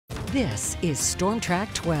This is Storm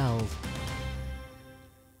Track 12.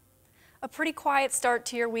 A pretty quiet start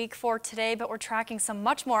to your week for today, but we're tracking some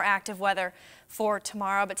much more active weather for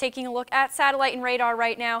tomorrow. But taking a look at satellite and radar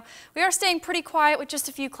right now, we are staying pretty quiet with just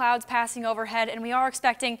a few clouds passing overhead, and we are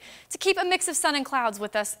expecting to keep a mix of sun and clouds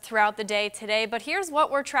with us throughout the day today. But here's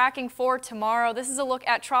what we're tracking for tomorrow. This is a look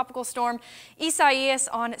at Tropical Storm Isaias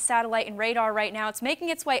on satellite and radar right now. It's making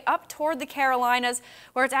its way up toward the Carolinas,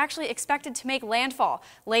 where it's actually expected to make landfall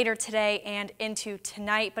later today and into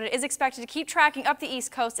tonight. But it is expected to keep tracking up the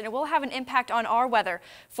East Coast, and it will have an impact on our weather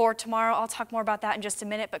for tomorrow. I'll talk more about that in just a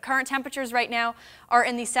minute. But current temperatures right now are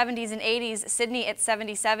in the 70s and 80s. Sydney at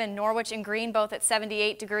 77, Norwich and Greene both at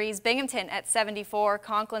 78 degrees, Binghamton at 74,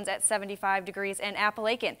 Conklin's at 75 degrees, and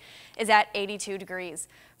Appalachian is at 82 degrees.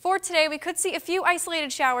 For today, we could see a few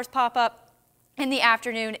isolated showers pop up in the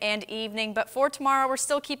afternoon and evening, but for tomorrow we're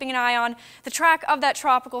still keeping an eye on the track of that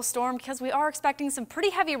tropical storm because we are expecting some pretty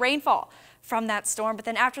heavy rainfall from that storm. But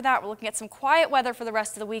then after that, we're looking at some quiet weather for the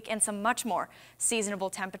rest of the week and some much more seasonable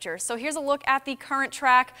temperatures. So here's a look at the current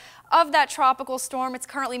track of that tropical storm. It's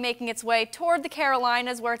currently making its way toward the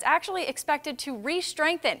Carolinas, where it's actually expected to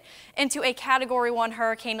re-strengthen into a Category 1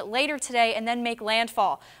 hurricane later today and then make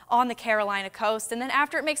landfall on the Carolina coast. And then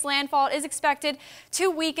after it makes landfall, it is expected to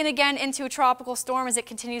weaken again into a tropical storm as it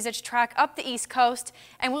continues its track up the East Coast.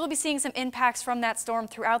 And we'll be seeing some impacts from that storm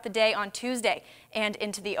throughout the day on Tuesday and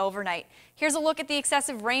into the overnight. Here's a look at the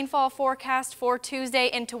excessive rainfall forecast for Tuesday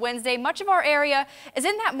into Wednesday. Much of our area is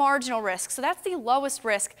in that marginal risk, so that's the lowest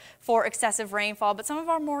risk for excessive rainfall, but some of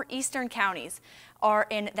our more eastern counties are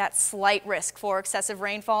in that slight risk for excessive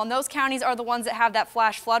rainfall, and those counties are the ones that have that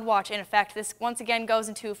flash flood watch in effect. This once again goes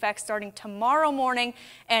into effect starting tomorrow morning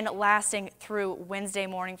and lasting through Wednesday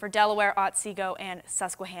morning for Delaware, Otsego, and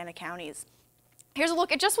Susquehanna counties. Here's a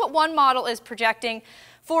look at just what one model is projecting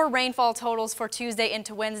for rainfall totals for Tuesday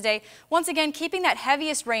into Wednesday. Once again, keeping that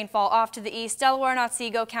heaviest rainfall off to the east. Delaware and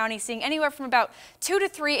Otsego County seeing anywhere from about 2 to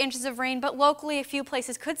 3 inches of rain, but locally a few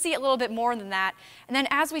places could see a little bit more than that. And then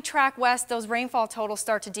as we track west, those rainfall totals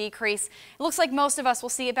start to decrease. It looks like most of us will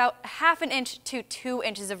see about ½ inch to 2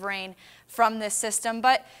 inches of rain from this system.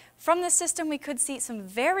 But from this system, we could see some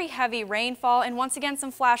very heavy rainfall and once again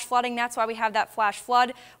some flash flooding. That's why we have that flash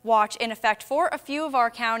flood watch in effect for a few of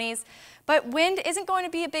our counties. But wind isn't going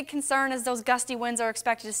to be a big concern as those gusty winds are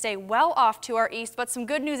expected to stay well off to our east. But some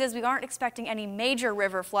good news is we aren't expecting any major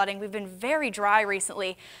river flooding. We've been very dry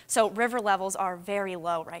recently, so river levels are very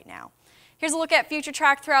low right now. Here's a look at future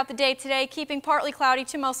track throughout the day today, keeping partly cloudy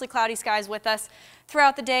to mostly cloudy skies with us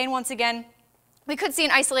throughout the day. And once again, we could see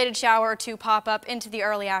an isolated shower or two pop up into the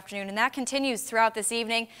early afternoon, and that continues throughout this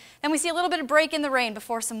evening. Then we see a little bit of break in the rain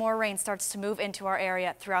before some more rain starts to move into our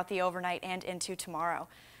area throughout the overnight and into tomorrow.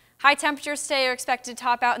 High temperatures today are expected to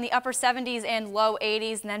top out in the upper 70s and low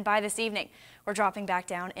 80s, and then by this evening, we're dropping back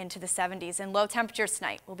down into the 70s, and low temperatures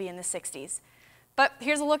tonight will be in the 60s. But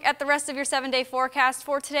here's a look at the rest of your 7-day forecast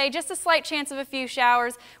for today. Just a slight chance of a few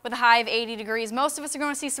showers with a high of 80 degrees. Most of us are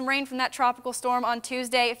going to see some rain from that tropical storm on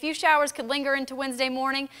Tuesday. A few showers could linger into Wednesday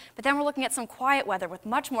morning, but then we're looking at some quiet weather with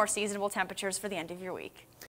much more seasonable temperatures for the end of your week.